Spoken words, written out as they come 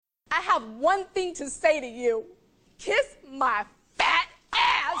I have one thing to say to you. Kiss my fat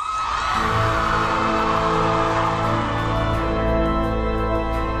ass.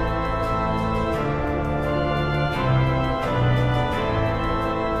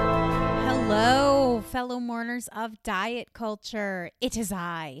 Hello, fellow mourners of diet culture. It is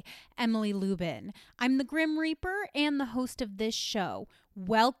I, Emily Lubin. I'm the Grim Reaper and the host of this show.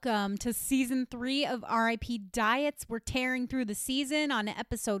 Welcome to season 3 of RIP Diets. We're tearing through the season on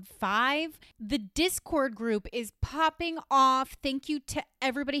episode 5. The Discord group is popping off. Thank you to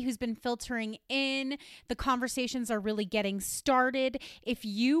everybody who's been filtering in. The conversations are really getting started. If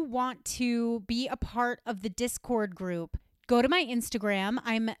you want to be a part of the Discord group, go to my Instagram.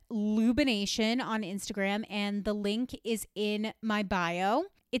 I'm Lubination on Instagram, and the link is in my bio.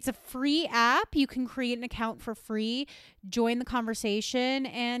 It's a free app. You can create an account for free, join the conversation,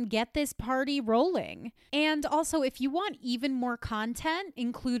 and get this party rolling. And also, if you want even more content,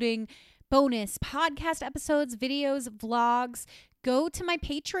 including bonus podcast episodes, videos, vlogs, go to my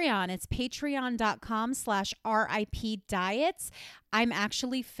Patreon. It's patreon.com/RIPdiets. I'm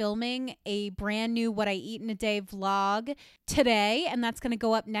actually filming a brand new What I Eat in a Day vlog today, and that's going to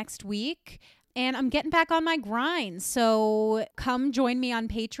go up next week. And I'm getting back on my grind. So come join me on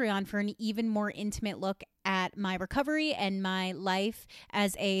Patreon for an even more intimate look at my recovery and my life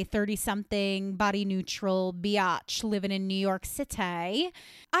as a 30-something body neutral biatch living in New York City.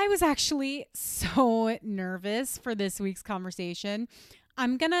 I was actually so nervous for this week's conversation.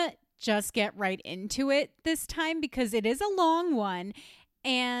 I'm going to just get right into it this time because it is a long one.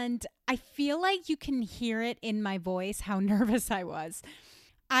 And I feel like you can hear it in my voice how nervous I was.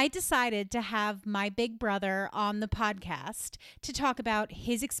 I decided to have my big brother on the podcast to talk about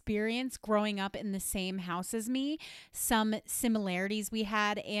his experience growing up in the same house as me, some similarities we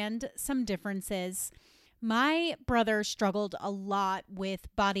had, and some differences. My brother struggled a lot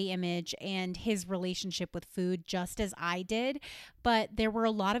with body image and his relationship with food, just as I did, but there were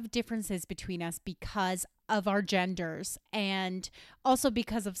a lot of differences between us because of our genders and also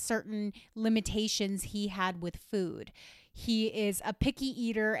because of certain limitations he had with food. He is a picky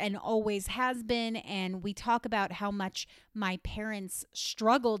eater and always has been, and we talk about how much my parents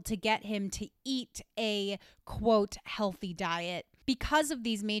struggled to get him to eat a, quote, healthy diet because of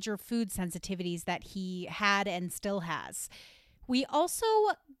these major food sensitivities that he had and still has. We also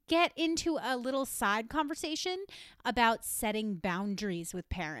get into a little side conversation about setting boundaries with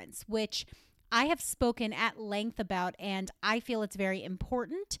parents, which I have spoken at length about, and I feel it's very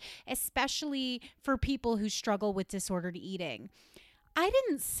important, especially for people who struggle with disordered eating. I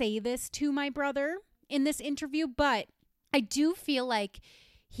didn't say this to my brother in this interview, but I do feel like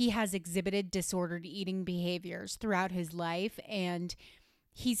he has exhibited disordered eating behaviors throughout his life, and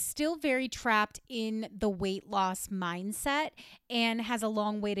he's still very trapped in the weight loss mindset and has a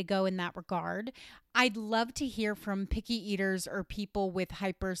long way to go in that regard. I'd love to hear from picky eaters or people with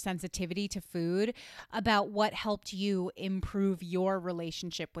hypersensitivity to food about what helped you improve your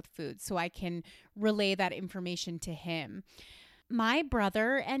relationship with food so I can relay that information to him. My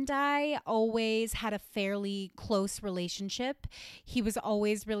brother and I always had a fairly close relationship. He was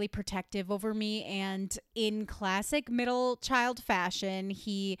always really protective over me, and in classic middle child fashion,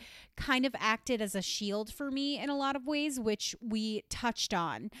 he kind of acted as a shield for me in a lot of ways, which we touched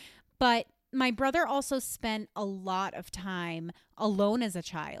on. But my brother also spent a lot of time alone as a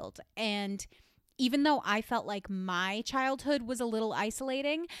child, and even though I felt like my childhood was a little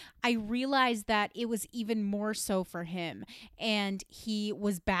isolating, I realized that it was even more so for him. And he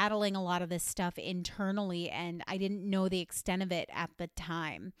was battling a lot of this stuff internally, and I didn't know the extent of it at the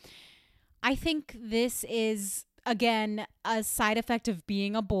time. I think this is, again, a side effect of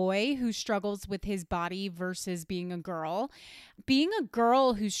being a boy who struggles with his body versus being a girl. Being a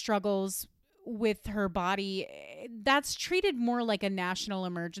girl who struggles with her body, that's treated more like a national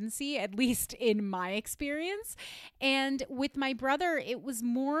emergency, at least in my experience. And with my brother, it was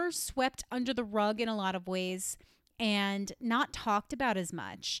more swept under the rug in a lot of ways and not talked about as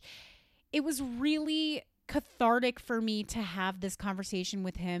much. It was really cathartic for me to have this conversation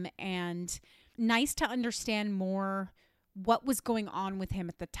with him and nice to understand more what was going on with him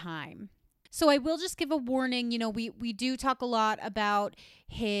at the time. So I will just give a warning. You know, we do talk a lot about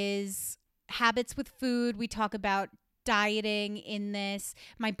his habits with food. We talk about dieting in this.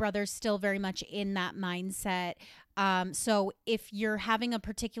 My brother's still very much in that mindset. So if you're having a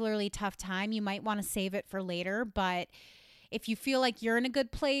particularly tough time, you might want to save it for later. But if you feel like you're in a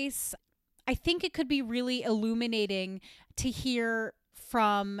good place, I think it could be really illuminating to hear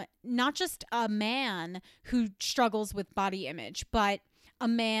from not just a man who struggles with body image, but a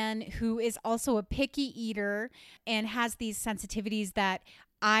man who is also a picky eater and has these sensitivities that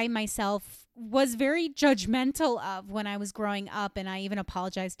I myself was very judgmental of when I was growing up. And I even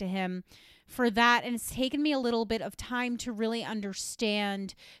apologized to him for that. And it's taken me a little bit of time to really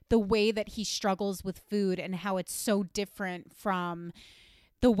understand the way that he struggles with food and how it's so different from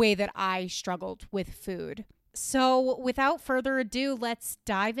the way that I struggled with food. So without further ado, let's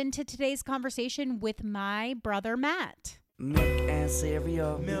dive into today's conversation with my brother, Matt. Milk and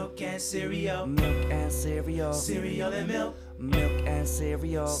cereal. Milk and cereal. Milk and cereal. Cereal and milk. Milk and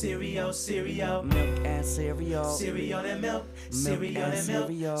cereal. Cereal, cereal. Milk and cereal. Cereal and milk. Cereal and milk.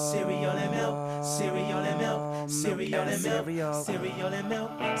 Cereal and milk. Cereal and milk. Cereal and milk. Cereal and milk.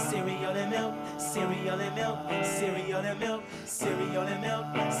 Cereal and milk. Cereal and milk. Cereal and milk. Cereal and milk.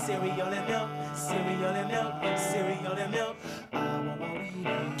 Cereal and milk. Cereal and milk. Cereal and milk. I want what we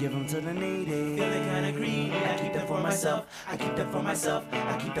need. Give them to the needy. Feeling kinda greedy. I keep them for myself. I keep them for myself.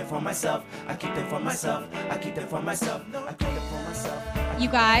 I keep them for myself. I keep them for myself. I keep them for myself. No, I keep them for myself. You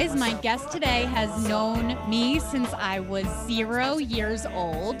guys, my guest today has known me since I was 0 years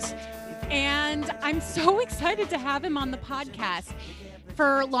old, and I'm so excited to have him on the podcast.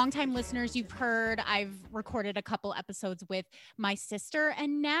 For longtime listeners, you've heard I've recorded a couple episodes with my sister,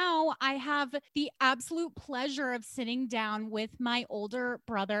 and now I have the absolute pleasure of sitting down with my older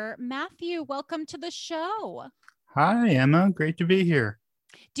brother, Matthew. Welcome to the show. Hi, Emma. Great to be here.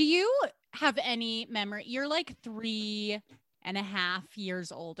 Do you have any memory? You're like 3.5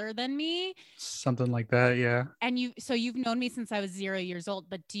 years older than me. Something like that, yeah. And you've known me since I was 0 years old,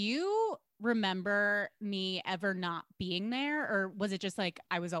 but do you remember me ever not being there, or was it just like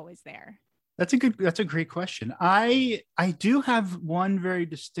I was always there? That's a great question. I do have one very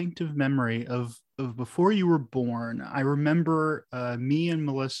distinctive memory of before you were born. I remember me and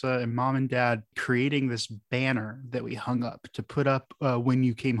Melissa and mom and dad creating this banner that we hung up to put up when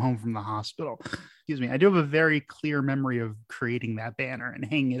you came home from the hospital. Excuse me. I do have a very clear memory of creating that banner and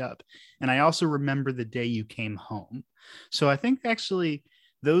hanging it up. And I also remember the day you came home. So I think actually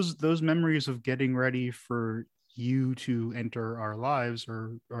those memories of getting ready for you to enter our lives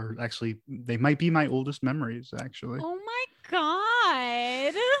are actually, they might be my oldest memories, actually. Oh my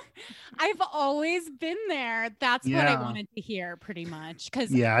God. I've always been there. That's what I wanted to hear, pretty much.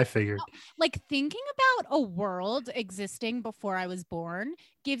 Because I figured. Like, thinking about a world existing before I was born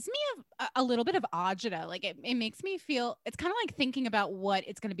gives me a little bit of agita. Like, it makes me feel, it's kind of like thinking about what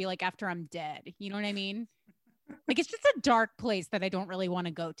it's going to be like after I'm dead. You know what I mean? Like, it's just a dark place that I don't really want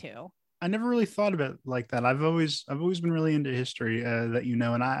to go to. I never really thought about it like that. I've always been really into history, that,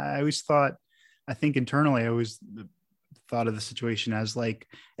 and I always thought, I think internally, I always thought of the situation as like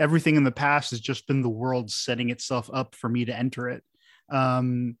everything in the past has just been the world setting itself up for me to enter it.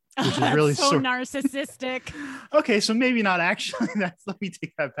 Which is really so narcissistic. Okay, so maybe not actually. Let me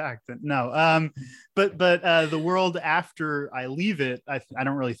take that back. Then. No, but the world after I leave it, I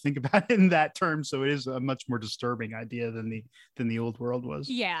don't really think about it in that term. So it is a much more disturbing idea than the old world was.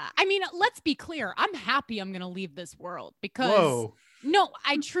 Yeah, I mean, let's be clear. I'm happy I'm going to leave this world because. Whoa. No,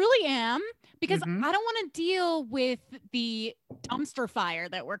 I truly am, because I don't want to deal with the dumpster fire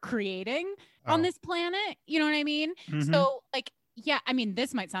that we're creating on this planet. You know what I mean? So, like. Yeah, I mean,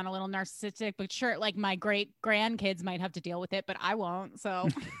 this might sound a little narcissistic, but sure, like my great grandkids might have to deal with it, but I won't. So,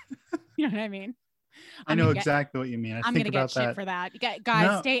 you know what I mean? I know exactly what you mean. I'm going to get shit for that.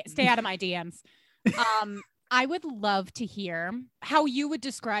 Guys, stay out of my DMs. I would love to hear how you would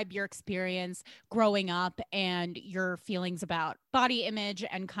describe your experience growing up and your feelings about body image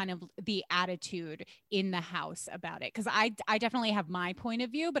and kind of the attitude in the house about it. Because I definitely have my point of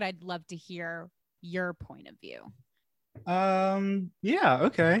view, but I'd love to hear your point of view.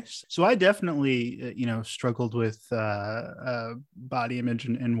 Okay, so I definitely struggled with body image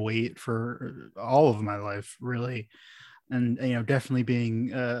and weight for all of my life, really, and definitely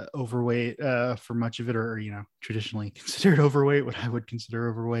being overweight for much of it, or traditionally considered overweight, what I would consider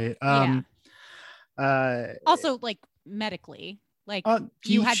overweight. Also, like, medically, like,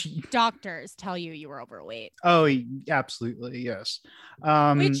 you had doctors tell you were overweight. Oh, absolutely, yes.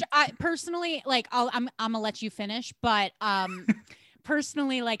 Which I personally, like, I'm gonna let you finish, but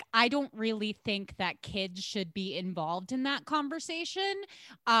personally, like, I don't really think that kids should be involved in that conversation,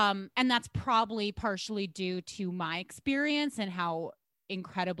 and that's probably partially due to my experience and how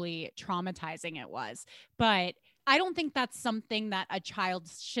incredibly traumatizing it was. But I don't think that's something that a child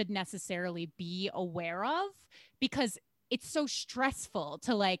should necessarily be aware of, because it's so stressful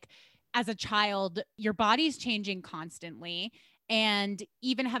to, like, as a child, your body's changing constantly. And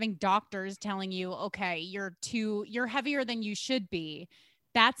even having doctors telling you, okay, you're heavier than you should be.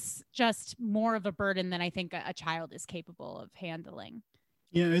 That's just more of a burden than I think a child is capable of handling.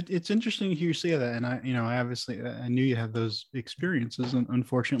 Yeah, it's interesting to hear you say that, and I obviously I knew you had those experiences,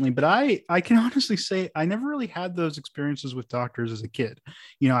 unfortunately, but I can honestly say I never really had those experiences with doctors as a kid.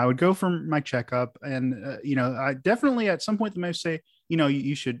 I would go for my checkup, and I definitely at some point they might say,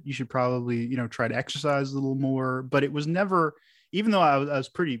 you should probably try to exercise a little more, but it was never, even though I was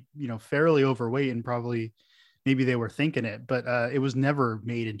pretty fairly overweight and probably maybe they were thinking it, but it was never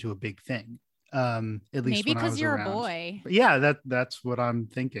made into a big thing. At least Maybe when I because was you're a around. boy. But yeah, that's what I'm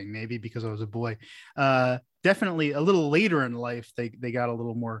thinking. Maybe because I was a boy. Definitely a little later in life, they got a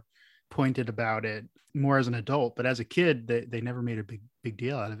little more pointed about it, more as an adult. But as a kid, they never made a big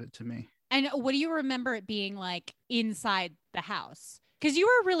deal out of it to me. And what do you remember it being like inside the house? Because you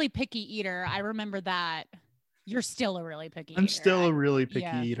were a really picky eater. I remember that. You're still a really picky I'm eater. still a really picky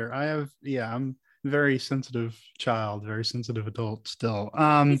yeah. eater. I'm a very sensitive child, very sensitive adult still.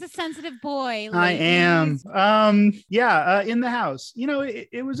 He's a sensitive boy. I am. Ladies. In the house.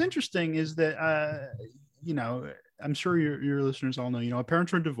 It was interesting is that you know, I'm sure your listeners all know, our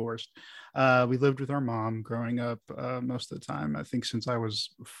parents were divorced. We lived with our mom growing up most of the time. I think since I was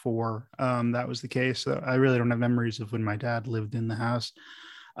 4, that was the case. So I really don't have memories of when my dad lived in the house.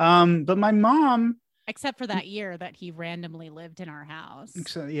 But my mom, Except for that year that he randomly lived in our house.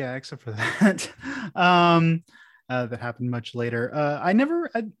 except for that. That happened much later.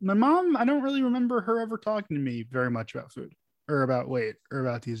 My mom, I don't really remember her ever talking to me very much about food or about weight or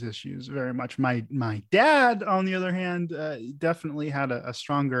about these issues very much. My dad, on the other hand, definitely had a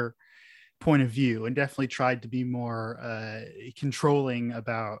stronger point of view and definitely tried to be more controlling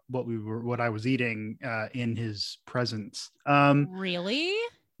about what I was eating in his presence. Really?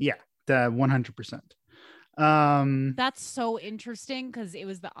 Yeah, 100%. That's so interesting because it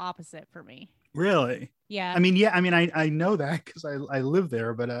was the opposite for me. Really? Yeah. I know that because I live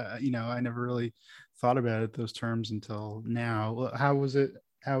there, but I never really thought about it those terms until now. Well, how was it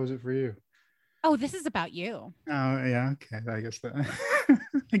for you? Oh, this is about you. Oh yeah, okay. I guess that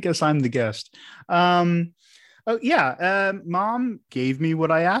I guess I'm the guest. Oh yeah, mom gave me what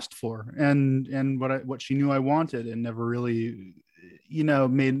I asked for and what she knew I wanted and never really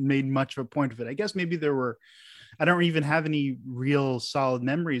made much of a point of it. I guess maybe I don't even have any real solid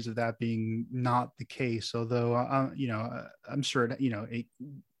memories of that being not the case. Although, I'm sure that, it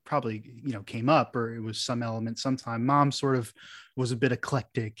probably, came up or it was some element sometime. Mom sort of was a bit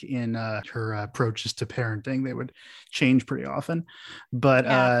eclectic in her approaches to parenting. They would change pretty often, but,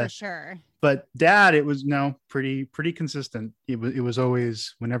 Yeah, for sure. but dad, it was pretty consistent. It was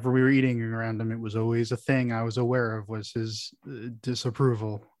always, whenever we were eating around him, it was always a thing I was aware of was his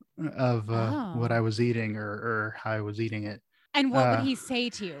disapproval of what I Oh. was eating or how I was eating it. And what would he say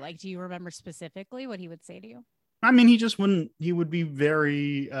to you? Like, do you remember specifically what he would say to you? I mean, he would be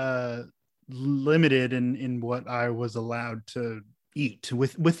very limited in what I was allowed to eat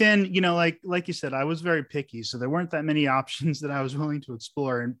within, like you said, I was very picky. So there weren't that many options that I was willing to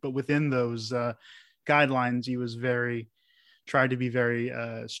explore. But within those guidelines, he was tried to be very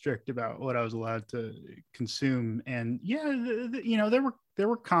strict about what I was allowed to consume. And yeah, there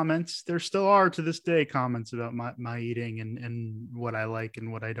were comments. There still are to this day comments about my eating and what I like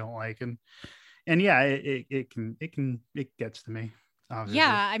and what I don't like. And yeah, it gets to me. Obviously.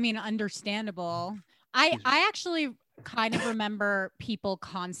 Yeah, I mean, understandable. I actually kind of remember people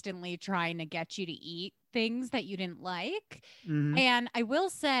constantly trying to get you to eat things that you didn't like. Mhm. And I will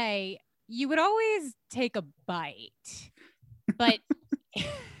say you would always take a bite, but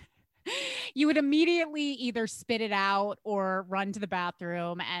you would immediately either spit it out or run to the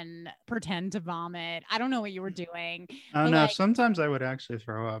bathroom and pretend to vomit. I don't know what you were doing. Oh but no, like, sometimes I would actually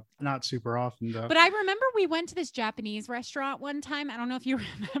throw up. Not super often though. but I remember we went to this Japanese restaurant one time. I don't know if you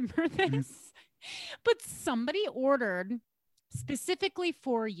remember this, but somebody ordered specifically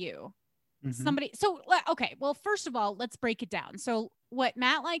for you. Mhm. Okay, well, first of all, let's break it down. So what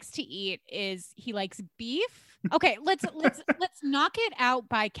Matt likes to eat is he likes beef. Okay, let's knock it out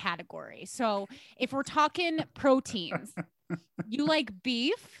by category. So if we're talking proteins, you like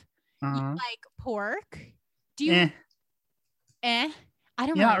beef, you Uh-huh. like pork. Do you Eh, I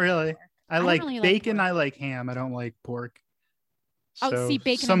don't yeah, not really like really. pork. I don't like really like bacon. pork. I like ham. I don't like pork. Oh, So see,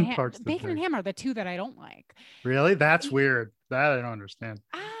 bacon and some ham. parts of the Bacon and day. ham are the two that I don't like. Really? That's Y- weird. That I don't understand.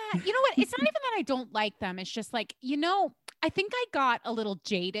 You know what? It's not even that I don't like them. It's just like, I think I got a little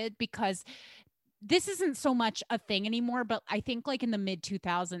jaded because this isn't so much a thing anymore, but I think like in the mid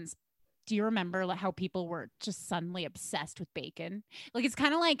 2000s, do you remember like how people were just suddenly obsessed with bacon? Like it's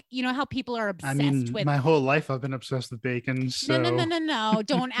kind of like, how people are I obsessed mean, with my whole life I've been obsessed with bacon. So no.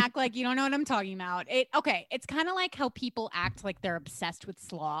 Don't act like you don't know what I'm talking about. It's kind of like how people act like they're obsessed with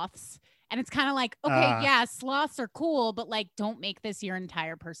sloths And it's kind of like, okay, yeah, sloths are cool, but like, don't make this your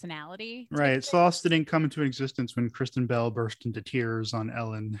entire personality. Right. Sloths didn't come into existence when Kristen Bell burst into tears on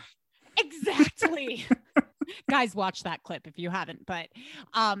Ellen. Exactly. Guys, watch that clip if you haven't. But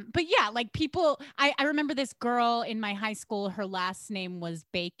yeah, like people, I remember this girl in my high school, her last name was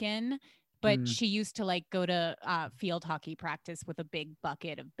Bacon, but she used to like go to field hockey practice with a big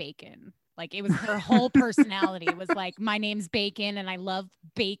bucket of bacon. Like it was her whole personality was like, my name's Bacon and I love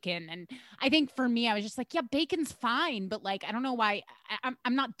bacon. And I think for me, I was just like, yeah, bacon's fine. But like, I don't know why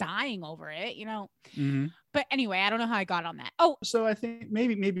I'm not dying over it, you know? Mm-hmm. But anyway, I don't know how I got on that. Oh, so I think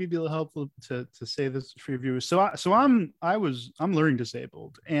maybe it'd be a little helpful to say this for your viewers. So I'm learning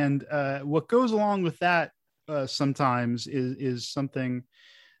disabled, and what goes along with that sometimes is something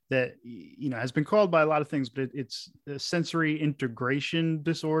that has been called by a lot of things, but it's a sensory integration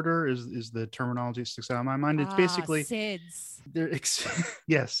disorder is the terminology that sticks out in my mind. It's basically SIDS.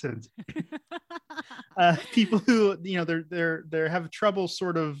 Yes, SIDS. People who they have trouble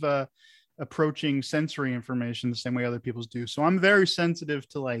sort of approaching sensory information the same way other people's do. So I'm very sensitive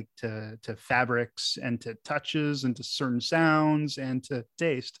to fabrics and to touches and to certain sounds and to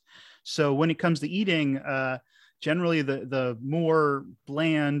taste. So when it comes to eating, generally the more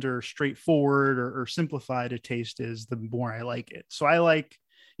bland or straightforward or simplified a taste is, the more I like it. So I like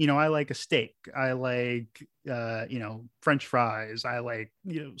a steak. I like, French fries. I like,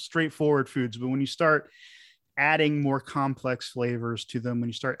 straightforward foods. But when you start adding more complex flavors to them, when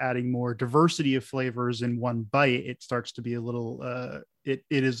you start adding more diversity of flavors in one bite, it starts to be a little it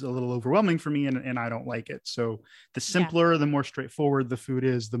is a little overwhelming for me, and I don't like it. So the simpler, the more straightforward the food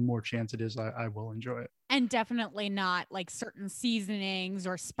is, the more chance it is I will enjoy it. And definitely not like certain seasonings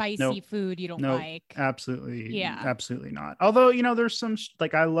or spicy food you don't like. Absolutely not. Although there's some,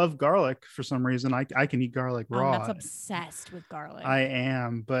 like, I love garlic for some reason. I can eat garlic raw. That's obsessed with garlic. I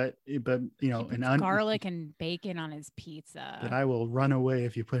am, but garlic and bacon on his pizza. But I will run away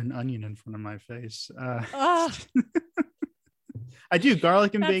if you put an onion in front of my face. I do.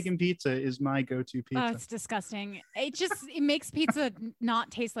 Garlic and bacon pizza is my go-to pizza. It's disgusting. It makes pizza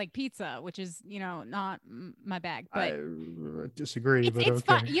not taste like pizza, which is, not my bag. But I disagree. It's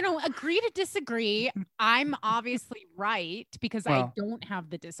fine. Agree to disagree. I'm obviously right because I don't have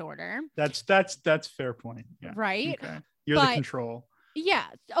the disorder. That's fair point. Yeah. Right. Okay. You're the control. Yeah.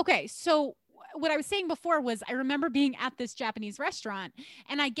 Okay. So what I was saying before was I remember being at this Japanese restaurant,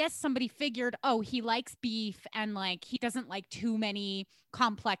 and I guess somebody figured, oh, he likes beef and like he doesn't like too many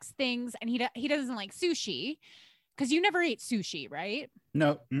complex things, and he doesn't like sushi, because you never ate sushi, right?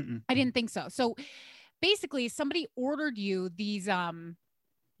 No. I didn't think so. So basically somebody ordered you these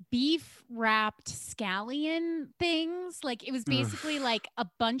beef wrapped scallion things. Like it was basically like a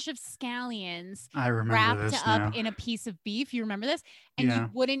bunch of scallions wrapped up in a piece of beef. You remember this? And you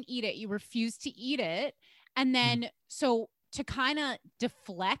wouldn't eat it. You refused to eat it. And then so to kind of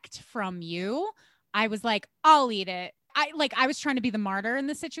deflect from you, I was like, I'll eat it. I was trying to be the martyr in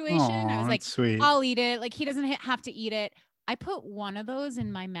the situation. I was like, sweet. I'll eat it. Like he doesn't have to eat it. I put one of those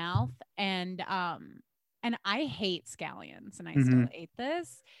in my mouth, and I hate scallions, and I still ate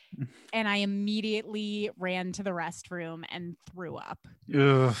this, and I immediately ran to the restroom and threw up.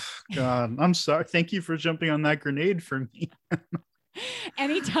 Ugh, God, I'm sorry. Thank you for jumping on that grenade for me.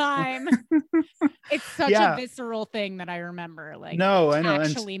 Anytime. It's such a visceral thing that I remember. Like, no, I know.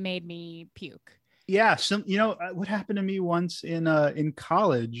 Actually made me puke. Yeah. So, what happened to me once in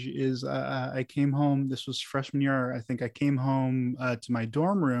college is I came home. This was freshman year. I think I came home to my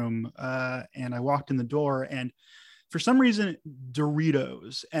dorm room and I walked in the door, and for some reason,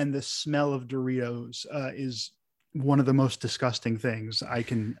 Doritos and the smell of Doritos is one of the most disgusting things I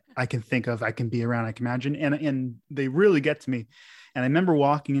can think of. I can be around. I can imagine. And they really get to me. And I remember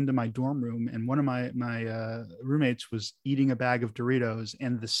walking into my dorm room, and one of my roommates was eating a bag of Doritos,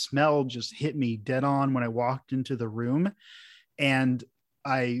 and the smell just hit me dead on when I walked into the room, and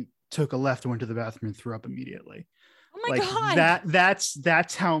I took a left and went to the bathroom and threw up immediately. Oh my God.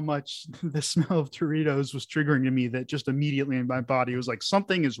 That's how much the smell of Doritos was triggering to me, that just immediately in my body was like,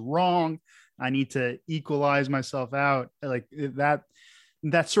 something is wrong. I need to equalize myself out. Like that.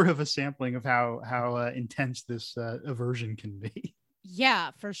 That's sort of a sampling of how intense this aversion can be. Yeah,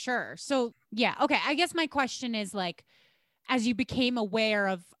 for sure. So yeah. Okay. I guess my question is, like, as you became aware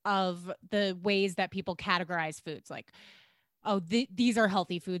of the ways that people categorize foods, like, oh, these are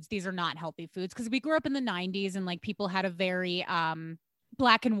healthy foods, these are not healthy foods. Cause we grew up in the 90s, and like people had a very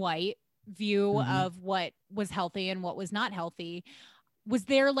black and white view of what was healthy and what was not healthy. Was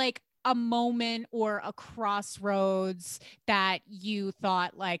there like a moment or a crossroads that you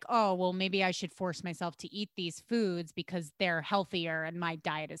thought like, oh, well, maybe I should force myself to eat these foods because they're healthier and my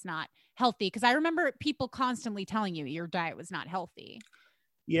diet is not healthy? Because I remember people constantly telling you your diet was not healthy.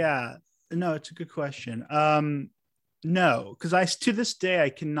 Yeah, no, it's a good question. No, because I to this day I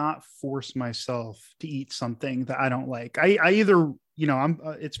cannot force myself to eat something that I don't like. I either I'm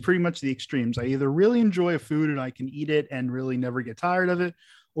it's pretty much the extremes. I either really enjoy a food and I can eat it and really never get tired of it,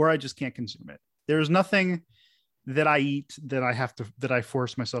 or I just can't consume it. There's nothing that I eat that I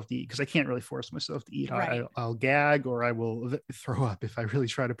force myself to eat, because I can't really force myself to eat. Right. I'll gag or I will throw up if I really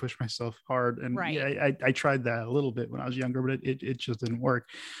try to push myself hard. And Right. yeah, I tried that a little bit when I was younger, but it just didn't work.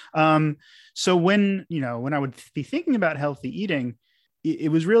 So when I would be thinking about healthy eating,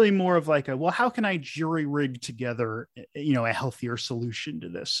 it was really more of like well, how can I jury rig together, a healthier solution to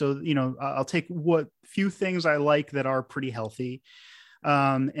this? So, I'll take what few things I like that are pretty healthy,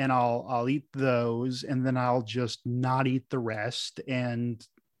 and I'll eat those, and then I'll just not eat the rest. And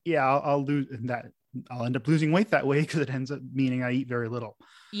yeah, I'll lose that. I'll end up losing weight that way, because it ends up meaning I eat very little.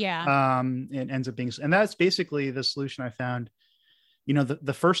 Yeah. It ends up being, and that's basically the solution I found.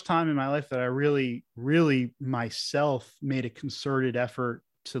 The first time in my life that I really, really myself made a concerted effort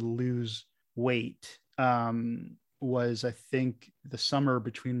to lose weight, was, I think, the summer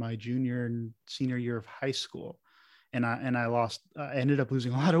between my junior and senior year of high school. And I ended up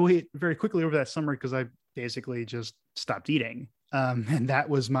losing a lot of weight very quickly over that summer, because I basically just stopped eating. And that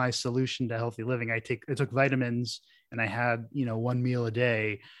was my solution to healthy living. I took vitamins, and I had, one meal a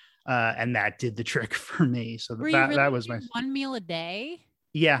day. And that did the trick for me. So that was my one meal a day.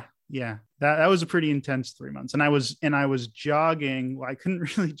 Yeah. That was a pretty intense 3 months. And I was jogging. Well, I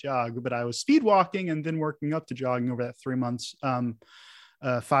couldn't really jog, but I was speed walking and then working up to jogging over that 3 months,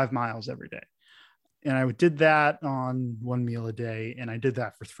 5 miles every day. And I did that on one meal a day, and I did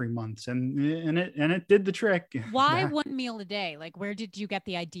that for 3 months, and it did the trick. Why one meal a day? Like, where did you get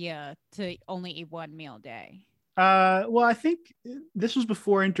the idea to only eat one meal a day? Well, I think this was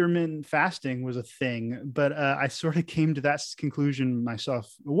before intermittent fasting was a thing, but I sort of came to that conclusion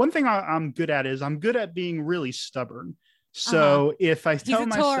myself. One thing I'm good at is I'm good at being really stubborn. So if I tell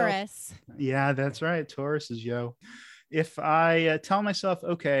myself, Taurus. Yeah, that's right. Taurus is yo. If I tell myself,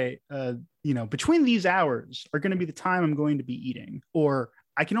 okay, between these hours are going to be the time I'm going to be eating, or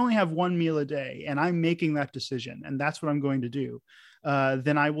I can only have one meal a day, and I'm making that decision, and that's what I'm going to do,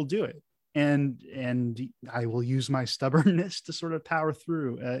 then I will do it. And I will use my stubbornness to sort of power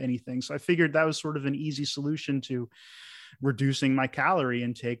through anything. So I figured that was sort of an easy solution to reducing my calorie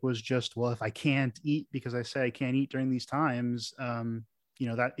intake, was just, well, if I can't eat because I say I can't eat during these times,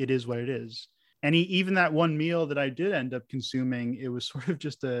 that it is what it is. And even that one meal that I did end up consuming, it was sort of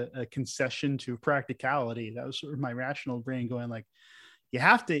just a concession to practicality. That was sort of my rational brain going like, you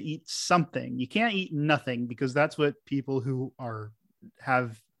have to eat something. You can't eat nothing, because that's what people who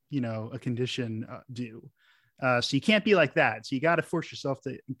have a condition do. So you can't be like that. So you got to force yourself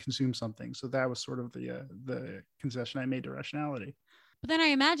to consume something. So that was sort of the concession I made to rationality. But then I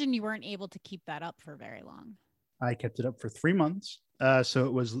imagine you weren't able to keep that up for very long. I kept it up for 3 months. So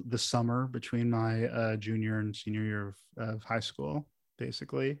it was the summer between my junior and senior year of high school,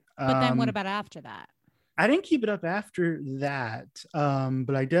 basically. But then what about after that? I didn't keep it up after that,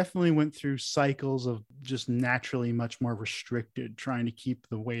 but I definitely went through cycles of just naturally much more restricted, trying to keep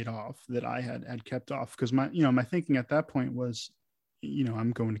the weight off that I had kept off. Because my thinking at that point was,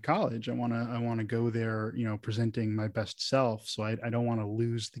 I'm going to college. I want to go there, presenting my best self. So I don't want to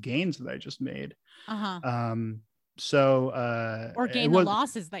lose the gains that I just made. Or gain the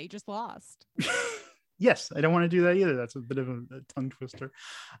losses that you just lost. Yes, I don't want to do that either. That's a bit of a tongue twister.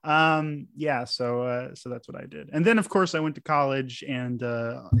 So that's what I did. And then, of course, I went to college, and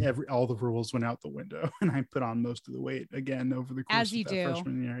all the rules went out the window, and I put on most of the weight again over the course of that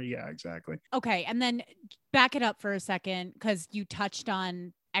freshman year. Yeah, exactly. Okay, and then back it up for a second, because you touched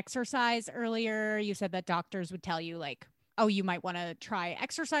on exercise earlier. You said that doctors would tell you like, oh, you might want to try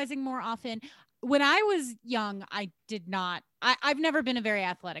exercising more often. When I was young, I've never been a very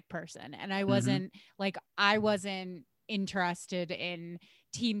athletic person, and I wasn't interested in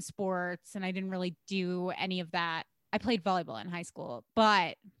team sports, and I didn't really do any of that. I played volleyball in high school,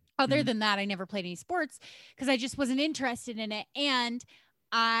 but other than that, I never played any sports because I just wasn't interested in it. And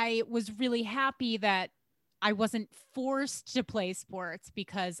I was really happy that I wasn't forced to play sports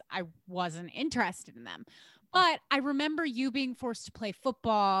because I wasn't interested in them. But I remember you being forced to play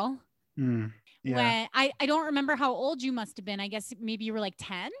football. Yeah. When I don't remember how old you must have been. I guess maybe you were like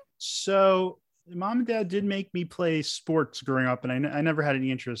 10. So Mom and dad did make me play sports growing up, and I never had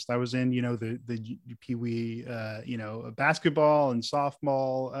any interest. I was in, the Pee Wee, basketball and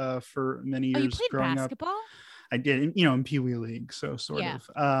softball for many Oh, you years played growing up. basketball? I did, in Pee Wee League, so sort Yeah.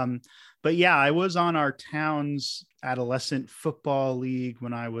 of. But yeah, I was on our town's adolescent football league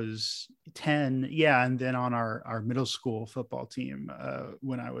when I was 10. Yeah, and then on our middle school football team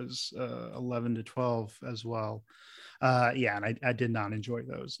when I was 11 to 12 as well. Yeah, and I did not enjoy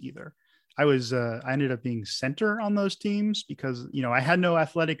those either. I ended up being center on those teams because, I had no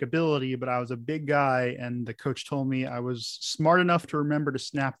athletic ability, but I was a big guy. And the coach told me I was smart enough to remember to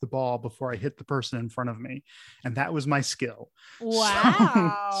snap the ball before I hit the person in front of me. And that was my skill.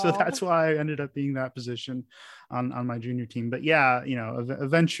 Wow. So that's why I ended up being that position on my junior team. But yeah,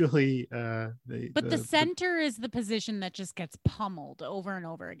 eventually the center is the position that just gets pummeled over and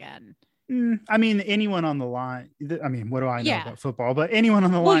over again. I mean, anyone on the line. I mean, what do I know Yeah. about football? But anyone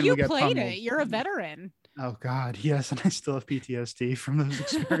on the Well, line you will get played pummeled. it. You're a veteran. Oh God, yes, and I still have PTSD from those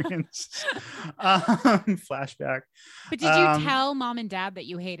experiences. Flashback. But did you tell mom and dad that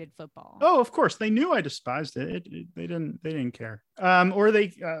you hated football? Oh, of course, they knew I despised it. They didn't care. Or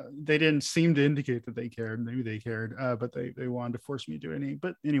they didn't seem to indicate that they cared. Maybe they cared, but they wanted to force me to do anything.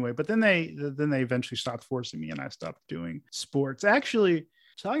 But anyway, then they eventually stopped forcing me, and I stopped doing sports. Actually,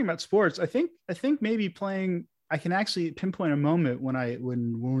 talking about sports, I think maybe playing. I can actually pinpoint a moment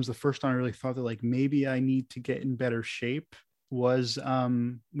when was the first time I really thought that like maybe I need to get in better shape. Was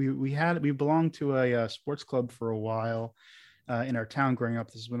we belonged to a sports club for a while in our town growing up.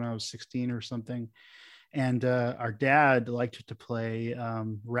 This is when I was 16 or something, and our dad liked to play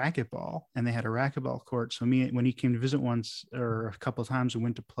racquetball, and they had a racquetball court. So when he came to visit once or a couple of times, we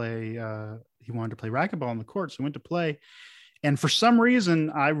went to play. He wanted to play racquetball on the court, so we went to play. And for some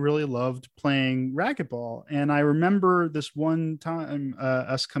reason, I really loved playing racquetball. And I remember this one time,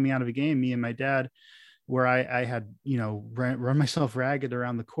 us coming out of a game, me and my dad, where I had, run myself ragged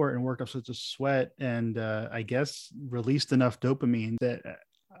around the court and worked up such a sweat, and I guess released enough dopamine that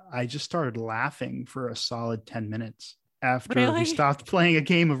I just started laughing for a solid 10 minutes after we stopped playing a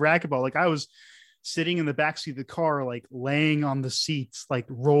game of racquetball. Like I was sitting in the backseat of the car, like laying on the seats, like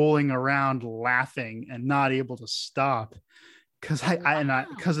rolling around laughing and not able to stop. Because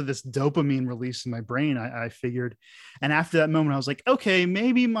because of this dopamine release in my brain, I figured. And after that moment, I was like, okay,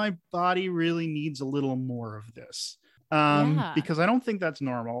 maybe my body really needs a little more of this. Because I don't think that's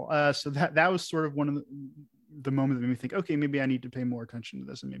normal. So that was sort of one of the moments that made me think, okay, maybe I need to pay more attention to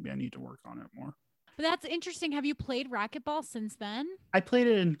this and maybe I need to work on it more. But that's interesting. Have you played racquetball since then? I played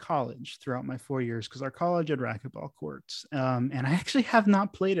it in college throughout my 4 years because our college had racquetball courts. And I actually have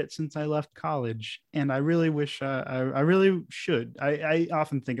not played it since I left college. And I really wish I really should. I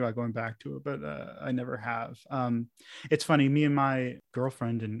often think about going back to it, but I never have. It's funny. Me and my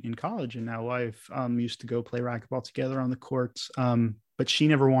girlfriend in college and now wife used to go play racquetball together on the courts. But she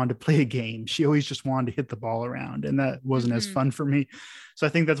never wanted to play a game. She always just wanted to hit the ball around. And that wasn't as fun for me. So I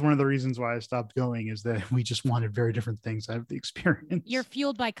think that's one of the reasons why I stopped going, is that we just wanted very different things out of the experience. You're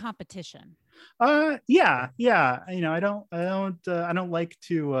fueled by competition. Yeah. I don't like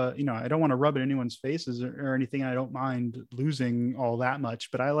to, I don't want to rub it in anyone's faces or anything. I don't mind losing all that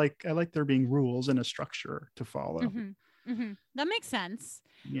much, but I like there being rules and a structure to follow. That makes sense.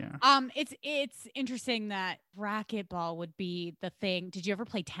 Yeah. It's interesting that racquetball would be the thing. Did you ever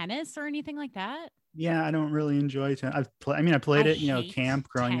play tennis or anything like that? Yeah, I don't really enjoy tennis. I played it, camp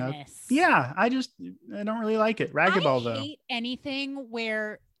growing tennis. up. Yeah, I don't really like it. Racquetball, though. I hate anything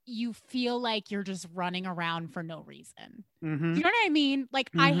where you feel like you're just running around for no reason. Mm-hmm. You know what I mean?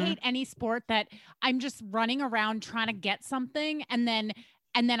 Like, I hate any sport that I'm just running around trying to get something and then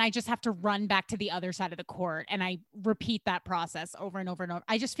I just have to run back to the other side of the court, and I repeat that process over and over and over.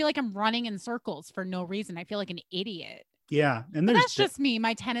 I just feel like I'm running in circles for no reason. I feel like an idiot. Yeah. And that's just me.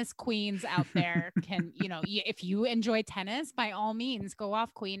 My tennis queens out there can, if you enjoy tennis, by all means, go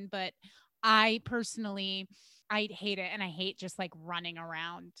off, queen. But I personally, I hate it. And I hate just like running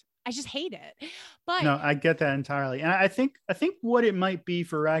around. I just hate it. But no, I get that entirely. And I think what it might be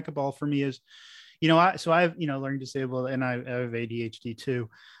for racquetball for me is, I've, learning disabled, and I have ADHD too.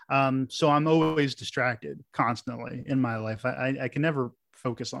 So I'm always distracted constantly in my life. I can never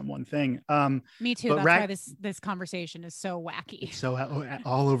focus on one thing. Me too. That's why this conversation is so wacky. It's so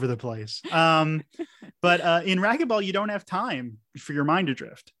all over the place. But in racquetball, you don't have time for your mind to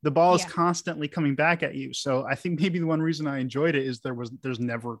drift. The ball is constantly coming back at you. So I think maybe the one reason I enjoyed it is there's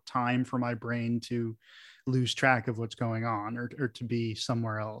never time for my brain to lose track of what's going on or to be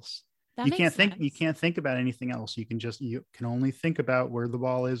somewhere else. You can't think about anything else. You can only think about where the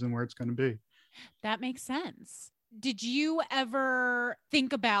ball is and where it's going to be. That makes sense. Did you ever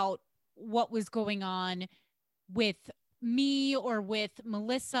think about what was going on with me or with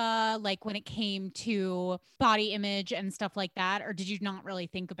Melissa, like when it came to body image and stuff like that? Or did you not really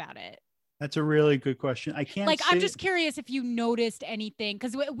think about it? That's a really good question. I can't Like, say. I'm just curious if you noticed anything,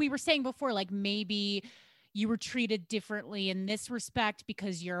 because we were saying before, like maybe you were treated differently in this respect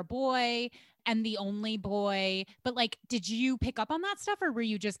because you're a boy and the only boy. But like, did you pick up on that stuff, or were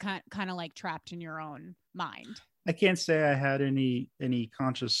you just kind of like trapped in your own mind? I can't say I had any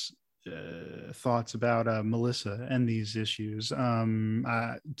conscious thoughts about Melissa and these issues. You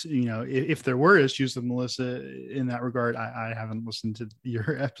know, if there were issues with Melissa in that regard, I haven't listened to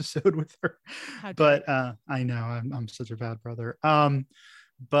your episode with her, but I know I'm such a bad brother.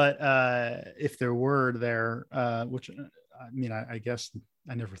 But if there were there, which I mean, I guess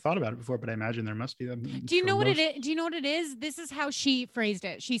I never thought about it before, but I imagine there must be. Do you know what it is? Do you know what it is? This is how she phrased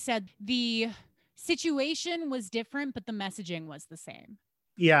it. She said the situation was different, but the messaging was the same.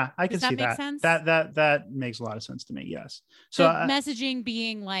 Yeah, I can Does that see make that. sense? That makes a lot of sense to me. Yes. So messaging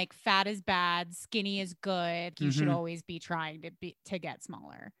being like fat is bad, skinny is good. You should always be trying to get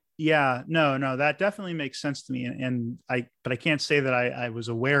smaller. Yeah, no, that definitely makes sense to me. But I can't say that I was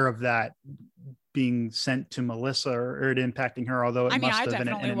aware of that being sent to Melissa or it impacting her, although it must I have,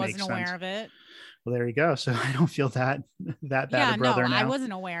 definitely and it wasn't makes aware sense. of it. Well, there you go. So I don't feel that bad a brother now. I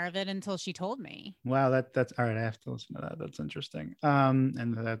wasn't aware of it until she told me. Wow, that's all right. I have to listen to that. That's interesting.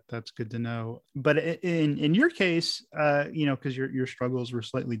 And that's good to know. But in your case, you know, because your struggles were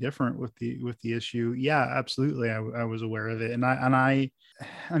slightly different with the issue. Yeah, absolutely. I was aware of it, and I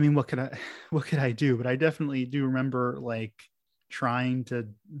mean, what could I do? But I definitely do remember like trying to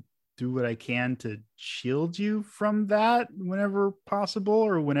do what I can to shield you from that whenever possible,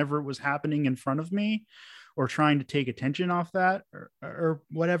 or whenever it was happening in front of me, or trying to take attention off that or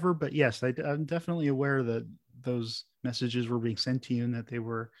whatever. But yes, I'm definitely aware that those messages were being sent to you and that they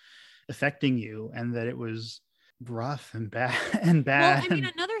were affecting you and that it was rough and bad and bad. Well, I mean,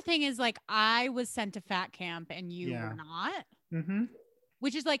 another thing is like I was sent to fat camp and you Yeah. were not, Mm-hmm.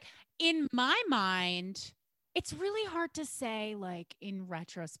 which is like in my mind, it's really hard to say like in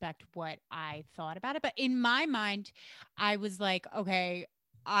retrospect what I thought about it. But in my mind, I was like, okay,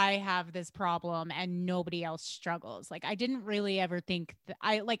 I have this problem and nobody else struggles. Like I didn't really ever think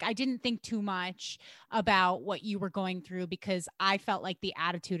I didn't think too much about what you were going through because I felt like the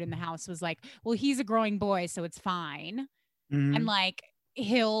attitude in the house was like, well, he's a growing boy, so it's fine. Mm-hmm. And like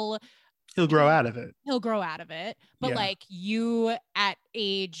he'll grow out of it. He'll grow out of it. But Yeah. like you at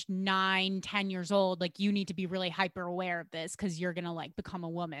age 9, 10 years old, like you need to be really hyper aware of this because you're going to like become a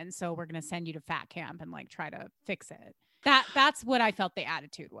woman. So we're going to send you to fat camp and like try to fix it. That's what I felt the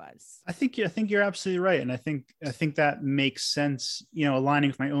attitude was. I think you're absolutely right. And I think that makes sense, you know, aligning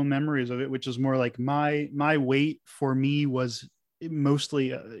with my own memories of it, which is more like my weight for me was mostly,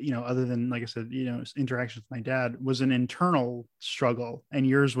 you know, other than, like I said, you know, interaction with my dad was an internal struggle and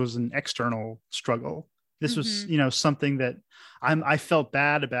yours was an external struggle. This was, you know, something that I felt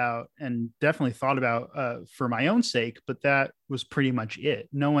bad about and definitely thought about for my own sake, but that was pretty much it.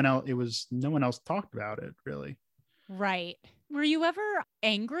 No one else talked about it really. Right. Were you ever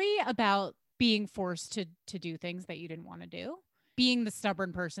angry about being forced to do things that you didn't want to do? Being the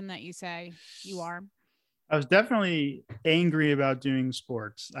stubborn person that you say you are? I was definitely angry about doing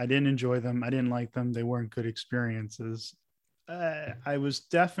sports. I didn't enjoy them. I didn't like them. They weren't good experiences. I was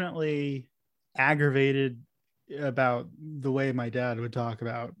definitely aggravated about the way my dad would talk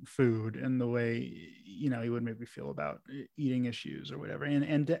about food and the way, you know, he would make me feel about eating issues or whatever.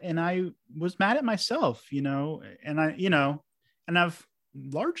 And I was mad at myself, you know, and I've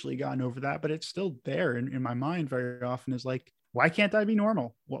largely gotten over that, but it's still there in my mind very often is like, why can't I be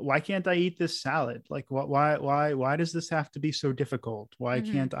normal? Why can't I eat this salad? Like, why does this have to be so difficult? Why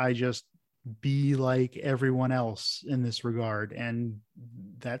can't I just be like everyone else in this regard? And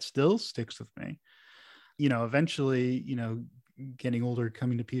that still sticks with me. You know, eventually, you know, getting older,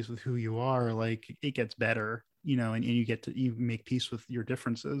 coming to peace with who you are, like it gets better, you know, and you make peace with your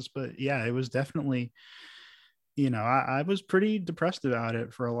differences. But yeah, it was definitely, you know, I was pretty depressed about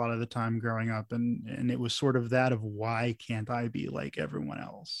it for a lot of the time growing up. And it was sort of that of why can't I be like everyone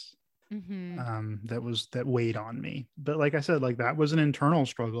else? That weighed on me. But like I said, like that was an internal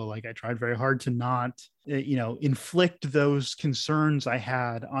struggle. Like I tried very hard to not, you know, inflict those concerns I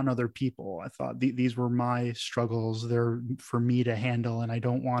had on other people. I thought these were my struggles. They're for me to handle. And I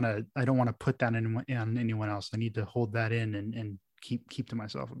don't want to put that on anyone else. I need to hold that in and keep to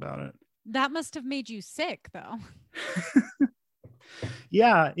myself about it. That must have made you sick though.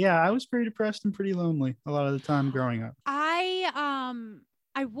 Yeah. I was pretty depressed and pretty lonely a lot of the time growing up.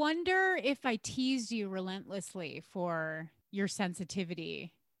 I wonder if I teased you relentlessly for your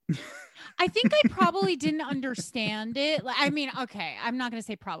sensitivity I think I probably didn't understand it. I mean, okay, I'm not going to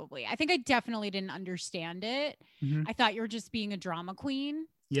say probably. I think I definitely didn't understand it. Mhm. I thought you were just being a drama queen.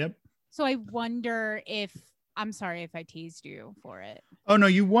 Yep. So I wonder if I'm sorry if I teased you for it. Oh no,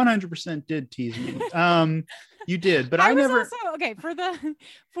 you 100% did tease me. You did, but I was never. also okay for the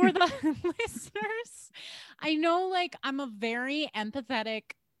listeners. I know like I'm a very empathetic,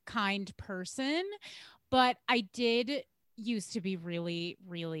 kind person, but I did used to be really,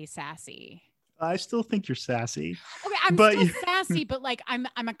 really sassy. I still think you're sassy, Okay, I'm but still sassy, but like I'm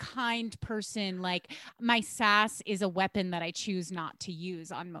a kind person. Like my sass is a weapon that I choose not to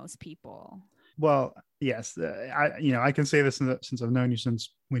use on most people. well, yes, I can say this since I've known you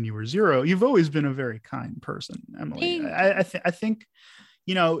since when you were 0. You've always been a very kind person, Emily. Thank I think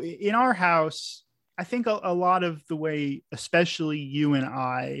in our house, I think a lot of the way, especially you and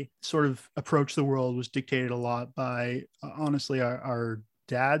I, sort of approach the world was dictated a lot by honestly our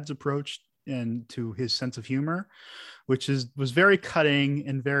dad's approach and to his sense of humor, which was very cutting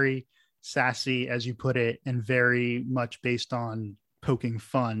and very sassy, as you put it, and very much based on poking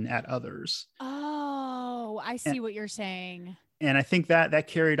fun at others. Oh, I see what you're saying. And I think that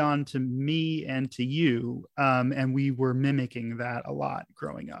carried on to me and to you, and we were mimicking that a lot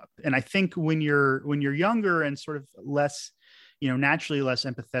growing up. And I think when you're younger and sort of less, naturally less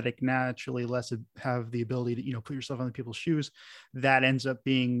empathetic, naturally less have the ability to put yourself in other people's shoes, that ends up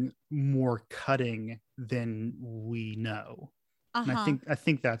being more cutting than we know. And I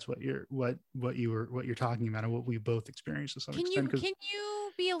think that's what you're talking about, and what we both experienced to some extent. Can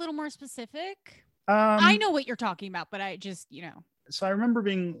you be a little more specific? I I know what you're talking about, but I just, So I remember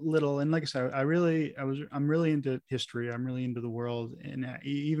being little, and like I said, I'm really into history. I'm really into the world, and it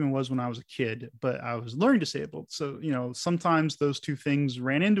even was when I was a kid. But I was learning disabled, so sometimes those two things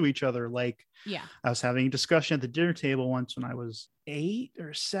ran into each other. Like, yeah, I was having a discussion at the dinner table once when I was 8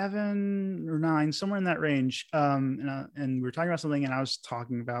 or 7 or 9, somewhere in that range. And we were talking about something, and I was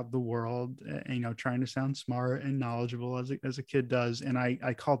talking about the world, trying to sound smart and knowledgeable as a kid does. And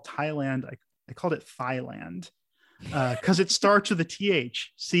I called Thailand. I called it Thailand because it starts with a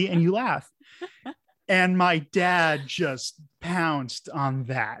TH. See, and you laugh. And my dad just pounced on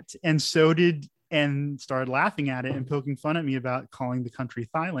that, and so did, and started laughing at it and poking fun at me about calling the country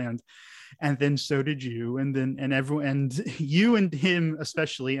Thailand. And then so did you, and everyone, and you and him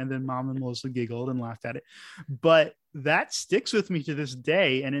especially, and then Mom and Melissa giggled and laughed at it. But that sticks with me to this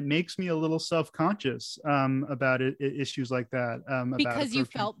day, and it makes me a little self-conscious about issues like that. Because you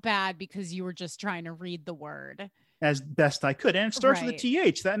felt bad because you were just trying to read the word as best I could, and it starts with a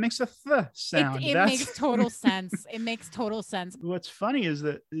TH. That makes a th sound. It makes total sense. It makes total sense. What's funny is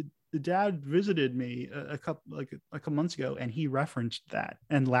that the dad visited me a couple months ago, and he referenced that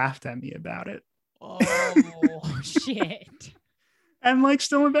and laughed at me about it. Oh shit! And like,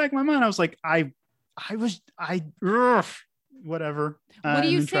 still in the back of my mind, I was like, whatever. What do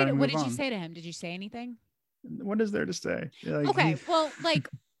you say? What did you say to him? Did you say anything? What is there to say? Like, okay, well, like,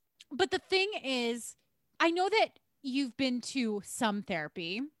 but the thing is, I know that you've been to some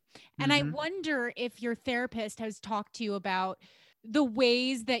therapy, and I wonder if your therapist has talked to you about the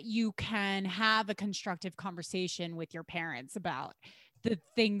ways that you can have a constructive conversation with your parents about the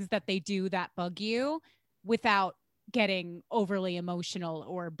things that they do that bug you without getting overly emotional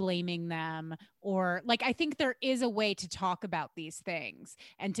or blaming them. Or like, I think there is a way to talk about these things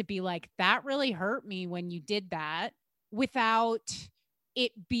and to be like, that really hurt me when you did that, without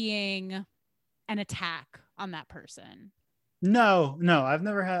it being an attack on that person. No, I've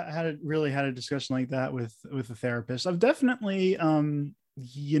never had a discussion like that with a therapist. I've definitely, like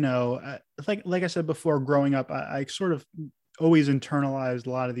I said before, growing up, I sort of always internalized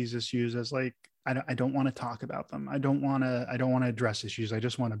a lot of these issues as like, I don't want to talk about them. I don't want to address issues. I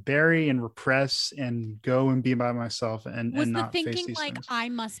just want to bury and repress and go and be by myself and not face these things. Was the thinking like, I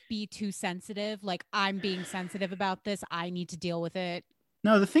must be too sensitive? Like, I'm being sensitive about this, I need to deal with it?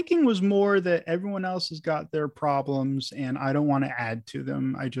 No, the thinking was more that everyone else has got their problems and I don't want to add to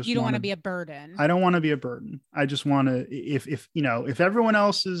them. You don't want to be a burden. I don't want to be a burden. I just want to, if everyone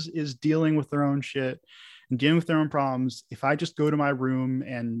else is dealing with their own shit and dealing with their own problems, if I just go to my room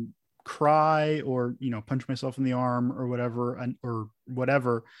and cry or, punch myself in the arm or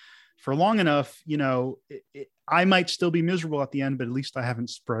whatever for long enough, I might still be miserable at the end, but at least I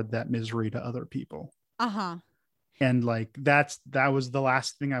haven't spread that misery to other people. And like, that was the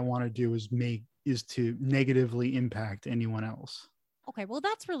last thing I want to do is to negatively impact anyone else. Okay. Well,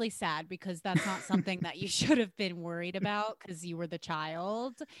 that's really sad because that's not something that you should have been worried about because you were the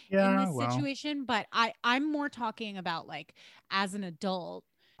child in this situation. But I'm more talking about like, as an adult,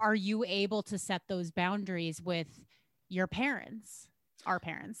 are you able to set those boundaries with your parents? our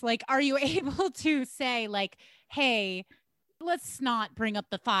parents? Like, are you able to say like, hey, let's not bring up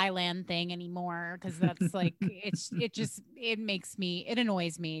the Thailand thing anymore? Cause that's like, it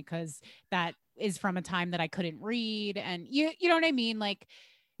annoys me because that is from a time that I couldn't read. And you know what I mean? Like,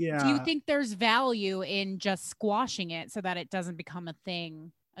 do you Yeah. think there's value in just squashing it so that it doesn't become a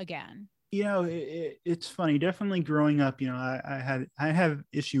thing again? It's funny. Definitely growing up, I have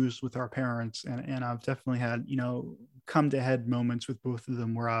issues with our parents, and I've definitely had, come to head moments with both of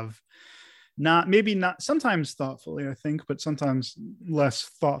them where I've maybe not sometimes thoughtfully, I think, but sometimes less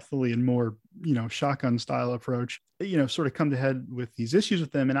thoughtfully and more, shotgun style approach, sort of come to head with these issues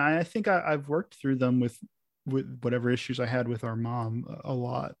with them. And I think I've worked through them with whatever issues I had with our mom a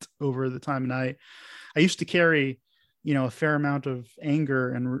lot over the time. And I used to carry, a fair amount of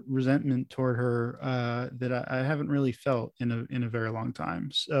anger and resentment toward her that I haven't really felt in a very long time.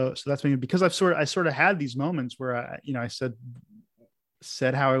 So that's because I sort of had these moments where I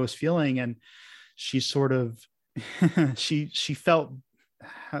said how I was feeling, and she sort of she felt,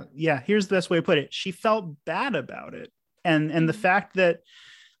 here's the best way to put it. She felt bad about it, and the fact that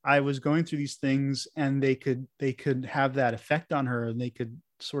I was going through these things and they could have that effect on her, and they could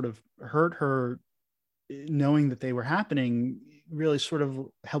sort of hurt her knowing that they were happening, really sort of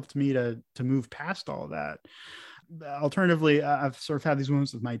helped me to move past all of that. Alternatively, I've sort of had these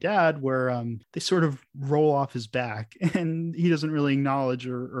moments with my dad where they sort of roll off his back and he doesn't really acknowledge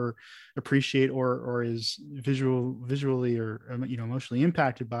or appreciate or is visually or emotionally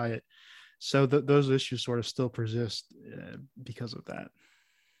impacted by it. So those issues sort of still persist because of that.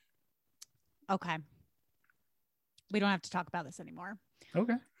 Okay. We don't have to talk about this anymore.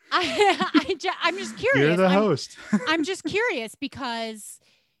 Okay. I'm just curious. You're the host. I'm just curious because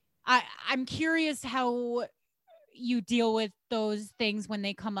I'm curious how you deal with those things when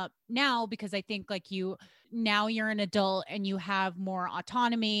they come up now, because I think like now you're an adult and you have more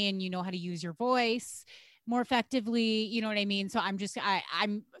autonomy and you know how to use your voice more effectively. You know what I mean? So I'm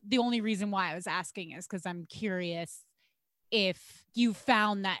the only reason why I was asking is because I'm curious if you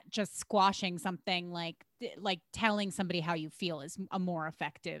found that just squashing something like telling somebody how you feel is a more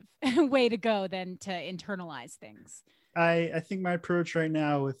effective way to go than to internalize things. I think my approach right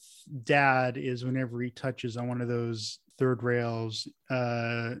now with dad is whenever he touches on one of those third rails,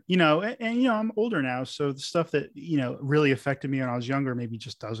 and I'm older now. So the stuff that, really affected me when I was younger, maybe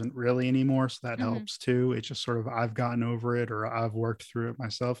just doesn't really anymore. So that helps too. It's just sort of, I've gotten over it or I've worked through it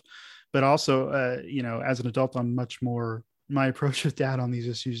myself. But also, as an adult, I'm much more, my approach with dad on these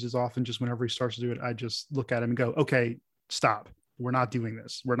issues is often just whenever he starts to do it, I just look at him and go, okay, stop. We're not doing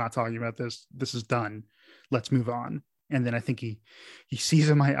this. We're not talking about this. This is done. Let's move on. And then I think he sees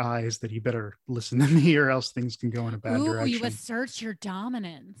in my eyes that he better listen to me or else things can go in a bad direction. You assert your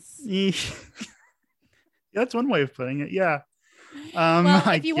dominance. That's one way of putting it. Yeah. Well,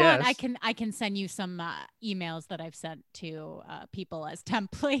 if you want, I can send you some emails that I've sent to people as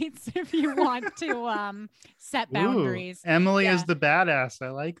templates if you want to set boundaries. Ooh, Emily is the badass. I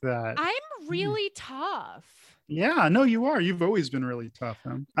like that. I'm really tough. Yeah, no, you are. You've always been really tough.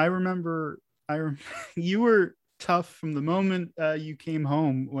 I remember you were tough from the moment you came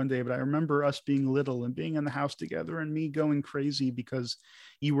home one day, but I remember us being little and being in the house together and me going crazy because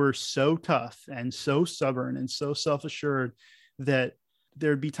you were so tough and so stubborn and so self-assured that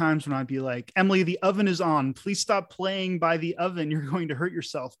there'd be times when I'd be like, Emily, the oven is on. Please stop playing by the oven. You're going to hurt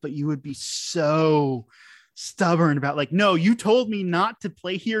yourself. But you would be so stubborn about like, no, you told me not to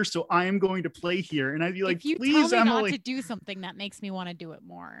play here, so I am going to play here. And I'd be like, if you please, tell me Emily, not to do something, that makes me want to do it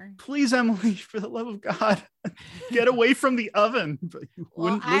more. Please, Emily, for the love of God, get away from the oven. But you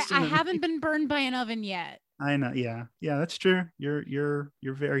wouldn't listen. I haven't been burned by an oven yet. I know. Yeah, that's true. You're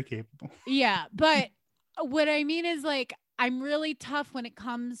very capable. Yeah, but what I mean is like, I'm really tough when it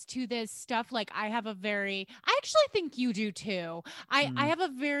comes to this stuff. Like I actually think you do too. I have a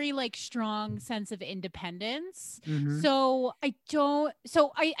very like strong sense of independence. So I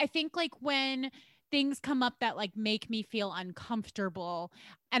think like when things come up that like make me feel uncomfortable,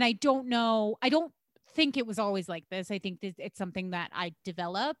 and I don't think it was always like this. I think it's something that I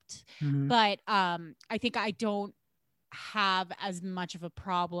developed, but I think I don't have as much of a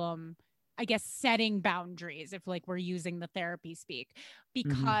problem, I guess, setting boundaries, if like we're using the therapy speak,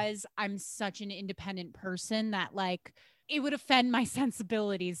 because I'm such an independent person that like it would offend my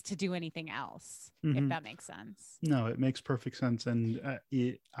sensibilities to do anything else, if that makes sense. No, it makes perfect sense. And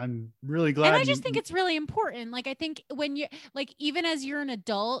I'm really glad. And I just think it's really important. Like, I think when you like, even as you're an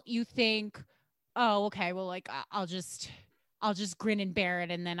adult, you think, oh, okay, well, like I'll just grin and bear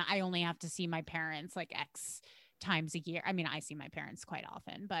it. And then I only have to see my parents like X times a year. I mean, I see my parents quite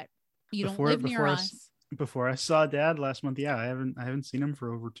often, but you don't live near us. before I saw Dad last month. Yeah, I haven't seen him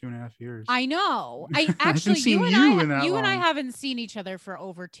for over 2.5 years. I know. I I haven't actually, seen you in that you and I long. haven't seen each other for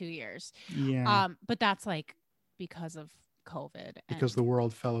over 2 years. Yeah, But that's like because of COVID because and the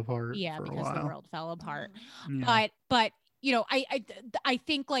world fell apart yeah, for a because the while. world fell apart. Yeah. But you know, I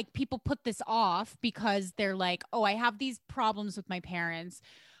think like people put this off because they're like, oh, I have these problems with my parents,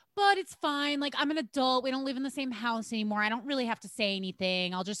 but it's fine. Like I'm an adult. We don't live in the same house anymore. I don't really have to say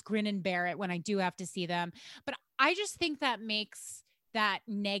anything. I'll just grin and bear it when I do have to see them. But I just think that makes that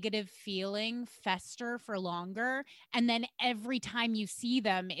negative feeling fester for longer. And then every time you see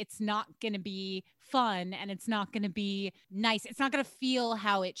them, it's not going to be fun and it's not going to be nice. It's not going to feel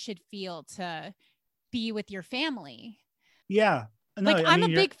how it should feel to be with your family. Yeah. No, Like I I'm a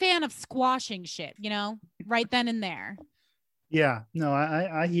mean, big fan of squashing shit, you know, right then and there. yeah, no,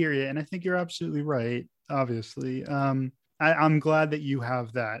 I hear you, and I think you're absolutely right. Obviously, I'm glad that you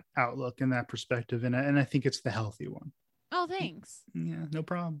have that outlook and that perspective, and I think it's the healthy one. Oh, thanks. Yeah, no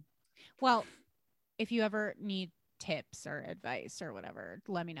problem. Well, if you ever need tips or advice or whatever,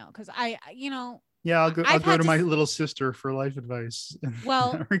 let me know. Cause you know, Yeah, I'll go. I'll I've go had to to, my little sister for life advice. in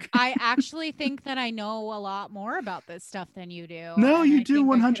well, that regard. I actually think that I know a lot more about this stuff than you do. No, And you I do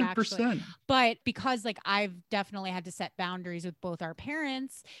think I could actually, 100%. but because like I've definitely had to set boundaries with both our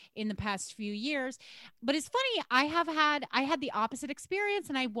parents in the past few years. But it's funny, I had the opposite experience.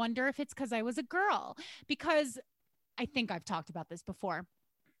 And I wonder if it's because I was a girl, because I think I've talked about this before.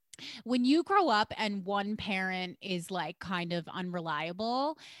 When you grow up and one parent is like kind of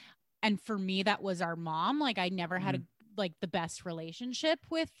unreliable, and for me that was our mom, like I never had a like the best relationship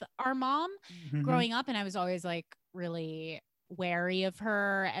with our mom Mm-hmm. growing up, and I was always like really wary of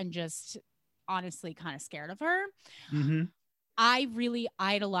her and just honestly kind of scared of her. Mm-hmm. I really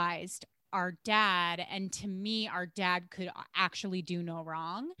idolized our dad, and to me our dad could actually do no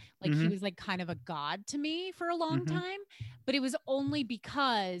wrong. Like he Mm-hmm. was like kind of a god to me for a long Mm-hmm. time, but it was only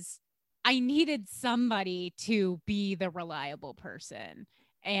because I needed somebody to be the reliable person.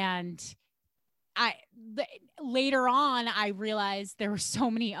 And I th- later on I realized there were so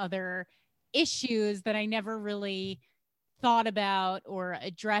many other issues that I never really thought about or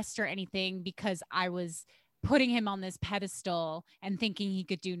addressed or anything because I was putting him on this pedestal and thinking he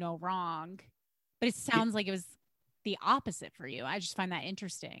could do no wrong. But it sounds like it was the opposite for you. I just find that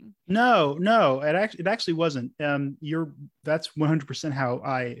interesting. No, no, it actually wasn't. That's 100% how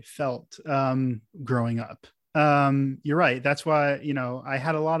I felt growing up. You're right. That's why, I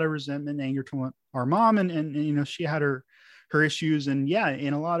had a lot of resentment and anger to our mom, and she had her issues, and yeah,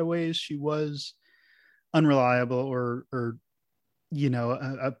 in a lot of ways she was unreliable, or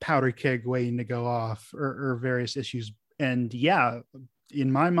a powder keg waiting to go off, or various issues. And yeah,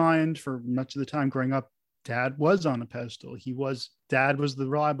 in my mind, for much of the time growing up, dad was on a pedestal. Dad was the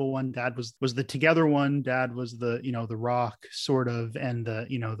reliable one. Dad was the together one. Dad was the rock sort of, and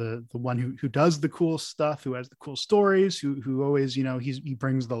the one who does the cool stuff, who has the cool stories, who always, he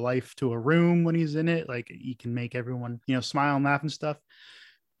brings the life to a room when he's in it. Like he can make everyone, smile and laugh and stuff.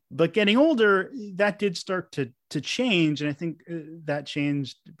 But getting older, that did start to change, and I think that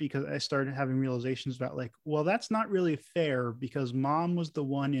changed because I started having realizations about, like, well, that's not really fair, because mom was the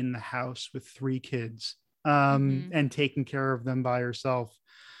one in the house with 3 kids, Mm-hmm. and taking care of them by herself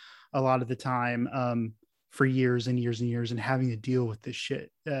a lot of the time, for years and years and years, and having to deal with this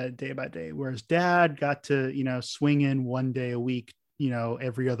shit day by day, whereas dad got to swing in one day a week,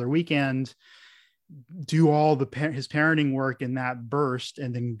 every other weekend, do all his parenting work in that burst,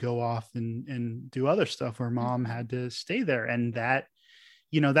 and then go off and do other stuff, where mom Mm-hmm. had to stay there. And that,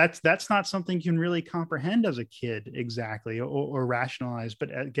 that's not something you can really comprehend as a kid exactly, or rationalize.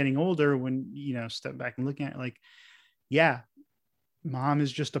 But getting older, when step back and looking at it, like, yeah, mom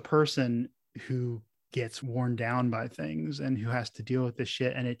is just a person who gets worn down by things and who has to deal with this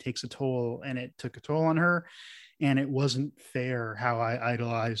shit, and it takes a toll, and it took a toll on her. And it wasn't fair how I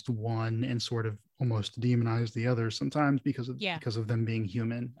idolized one and sort of almost demonized the other sometimes, because of Yeah. because of them being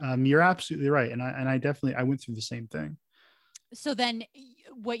human. You're absolutely right, and I definitely, I went through the same thing. So then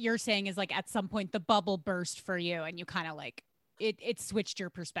what you're saying is like at some point the bubble burst for you and you kind of like it switched your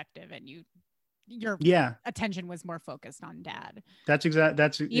perspective and your Yeah, attention was more focused on dad. that's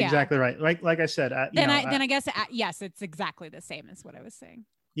Yeah. exactly right. Like I said, Then I guess yes, it's exactly the same as what I was saying.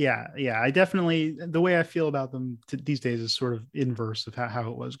 yeah, I definitely, the way I feel about them these days is sort of inverse of how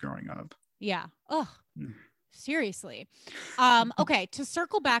it was growing up. Yeah. Oh, Mm. seriously. Okay, to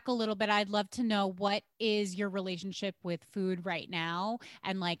circle back a little bit, I'd love to know what is your relationship with food right now,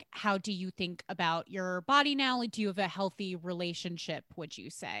 and like how do you think about your body now? Like, do you have a healthy relationship, would you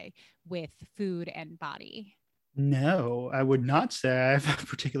say, with food and body? No, I would not say I have a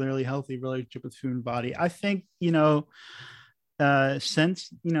particularly healthy relationship with food and body. I think, since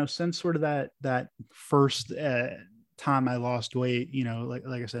sort of that first time I lost weight,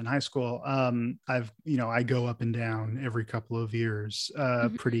 like I said in high school, I go up and down every couple of years,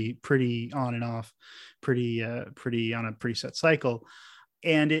 Mhm. pretty on and off, pretty on a pretty set cycle.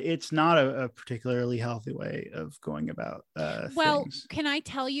 And it's not a particularly healthy way of going about Well, things. can I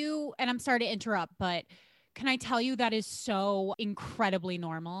tell you, and I'm sorry to interrupt, but can I tell you that is so incredibly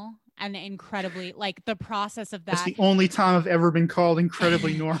normal and incredibly like the process of That's that. the only time I've ever been called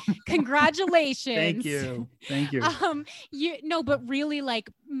incredibly normal. Thank Congratulations. you. Thank you. You no, but really like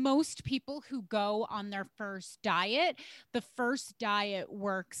most people who go on their first diet, the first diet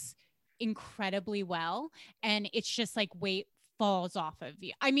works incredibly well and it's just like weight falls off of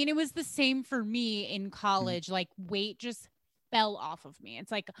you. I mean, it was the same for me in college, like weight just fell off of me.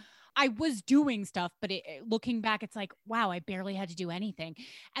 It's like I was doing stuff, but looking back it's like, wow, I barely had to do anything.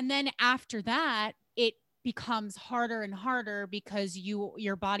 And then after that, it becomes harder and harder because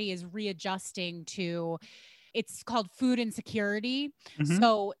your body is readjusting to, it's called food insecurity. Mhm.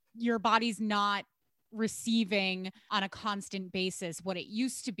 So your body's not receiving on a constant basis what it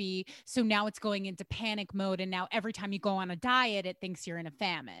used to be. So now it's going into panic mode. And now every time you go on a diet, it thinks you're in a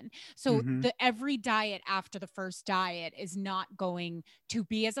famine. So Mhm. the every diet after the first diet is not going to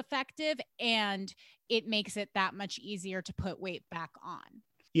be as effective. And it makes it that much easier to put weight back on.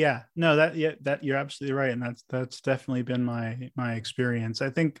 Yeah, no, that you're absolutely right, and that's definitely been my experience. I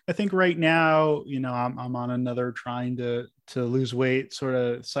think right now, I'm on another trying to lose weight sort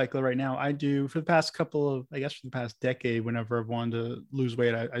of cycle right now. I do for the past couple of, I guess for the past decade, whenever I've wanted to lose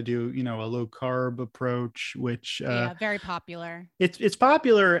weight, I do a low carb approach, which Yeah, very popular. it's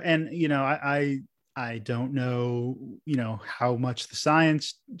popular, and I don't know, how much the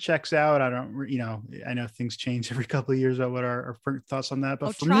science checks out. I don't, I know things change every couple of years about what our thoughts on that. But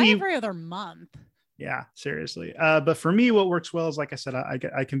Oh, for try me, every other month. yeah, seriously. But for me, what works well is, like I said,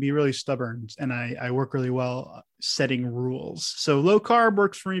 I can be really stubborn and I work really well setting rules. So low carb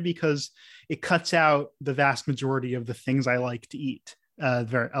works for me because it cuts out the vast majority of the things I like to eat a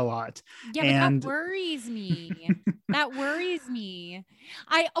lot. Yeah, but that And worries me. That worries me.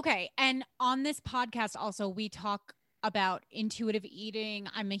 Okay. And on this podcast, also, we talk about intuitive eating.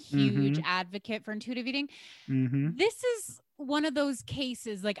 I'm a huge hmm advocate for intuitive eating. hmm This is one of those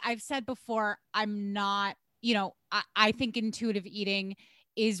cases, like I've said before, I'm not, I think intuitive eating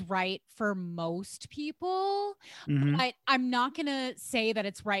is right for most people, hmm but I'm not going to say that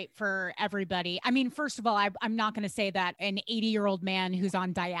it's right for everybody. I mean, first of all, I'm not going to say that an 80-year-old man who's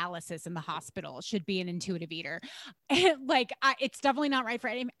on dialysis in the hospital should be an intuitive eater. Like, it's definitely not right for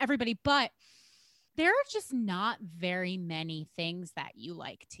everybody, but there are just not very many things that you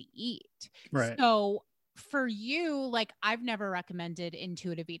like to eat. right. So for you, like I've never recommended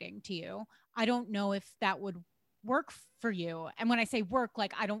intuitive eating to you. I don't know if that would work for you. And when I say work,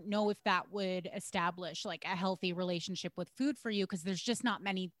 like I don't know if that would establish like a healthy relationship with food for you because there's just not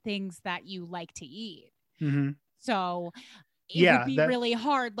many things that you like to eat. hmm So it would Yeah, be that really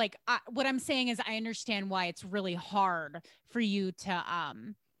hard. Like what I'm saying is I understand why it's really hard for you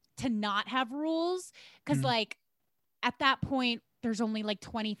to not have rules cuz mhm. like at that point there's only like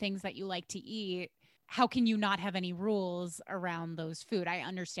 20 things that you like to eat. How can you not have any rules around those food? I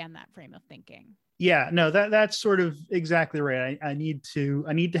understand that frame of thinking. Yeah, no, that's sort of exactly right. I need to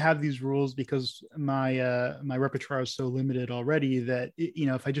have these rules because my repertoire is so limited already that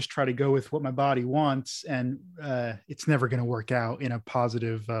if I just try to go with what my body wants, and it's never going to work out in a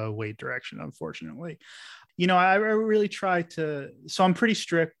positive weight direction, unfortunately. I really try to, so I'm pretty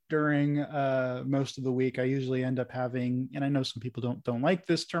strict during most of the week. I usually end up having, and I know some people don't like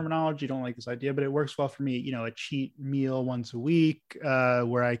this terminology, don't like this idea, but it works well for me, a cheat meal once a week,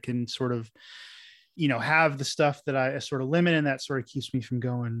 where I can sort of have the stuff that I sort of limit, and that sort of keeps me from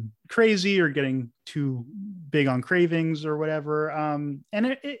going crazy or getting too big on cravings or whatever.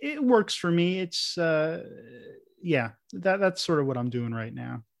 And it works for me. It's yeah, that's sort of what I'm doing right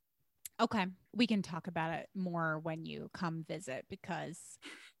now. Okay. We can talk about it more when you come visit because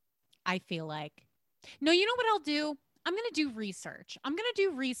I feel like, no, you know what I'll do? I'm going to do research. I'm going to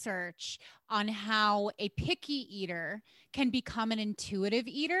do research on how a picky eater can become an intuitive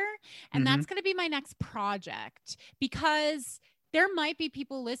eater. And hmm that's going to be my next project because there might be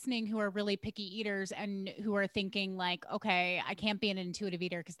people listening who are really picky eaters and who are thinking like, okay, I can't be an intuitive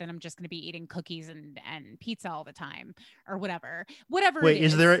eater because then I'm just going to be eating cookies and pizza all the time or whatever it Wait,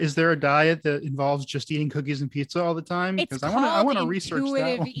 is there is. is there a diet that involves just eating cookies and pizza all the time? It's Because I want to called research that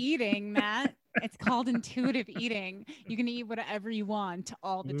intuitive one. eating, Matt. It's called intuitive eating. You can eat whatever you want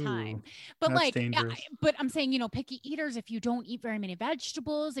all the time. Ooh, But that's like, dangerous. but I'm saying, picky eaters, if you don't eat very many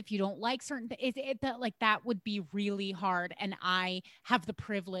vegetables, if you don't like certain things, that would be really hard. And I have the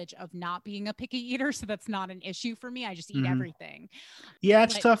privilege of not being a picky eater. So that's not an issue for me. I just eat Mhm. everything. Yeah,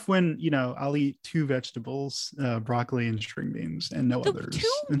 it's But- tough when, I'll eat two vegetables, broccoli and string beans, and no The others.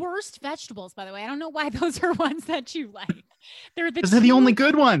 two worst vegetables, by the way. I don't know why those are ones that you like. Because they're the only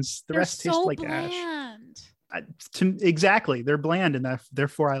good ones. The They're rest taste so like ash. bland. Exactly. They're bland, and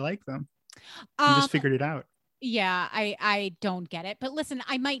therefore I like them. I just figured it out. Yeah, I don't get it. But listen,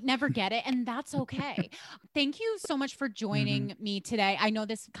 I might never get it, and that's okay. Thank you so much for joining me today. I know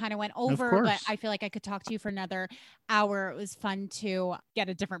this kind of went over, but course. I feel like I could talk to you for another hour. It was fun to get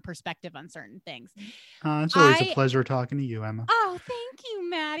a different perspective on certain things. It's always a pleasure talking to you, Emma. Oh, thank you,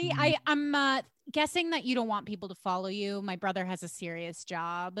 Maddie. I'm guessing that you don't want people to follow you. My brother has a serious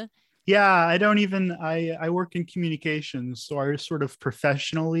job. Yeah, I work in communications, so I sort of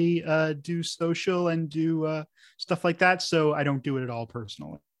professionally do social and do stuff like that. So I don't do it at all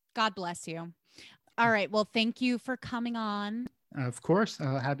personally. God bless you. All right. Well, thank you for coming on. Of course.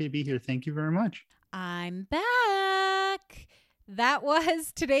 Happy to be here. Thank you very much. I'm back. That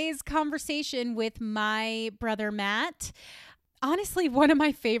was today's conversation with my brother, Matt. Honestly, one of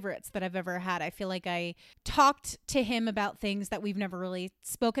my favorites that I've ever had. I feel like I talked to him about things that we've never really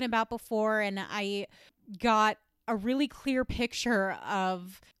spoken about before, and I got a really clear picture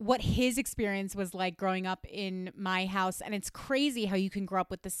of what his experience was like growing up in my house. And it's crazy how you can grow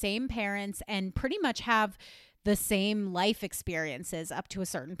up with the same parents and pretty much have the same life experiences up to a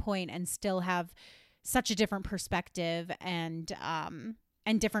certain point and still have such a different perspective and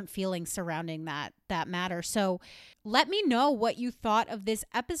different feelings surrounding that matter. So let me know what you thought of this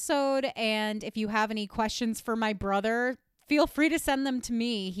episode. And if you have any questions for my brother, feel free to send them to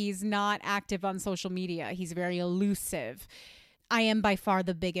me. He's not active on social media. He's very elusive. I am by far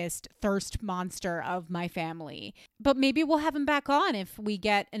the biggest thirst monster of my family. But maybe we'll have him back on if we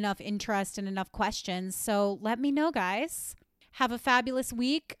get enough interest and enough questions. So let me know, guys. Have a fabulous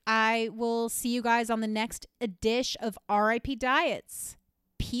week. I will see you guys on the next edition of RIP Diets.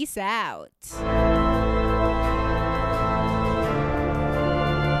 Peace out.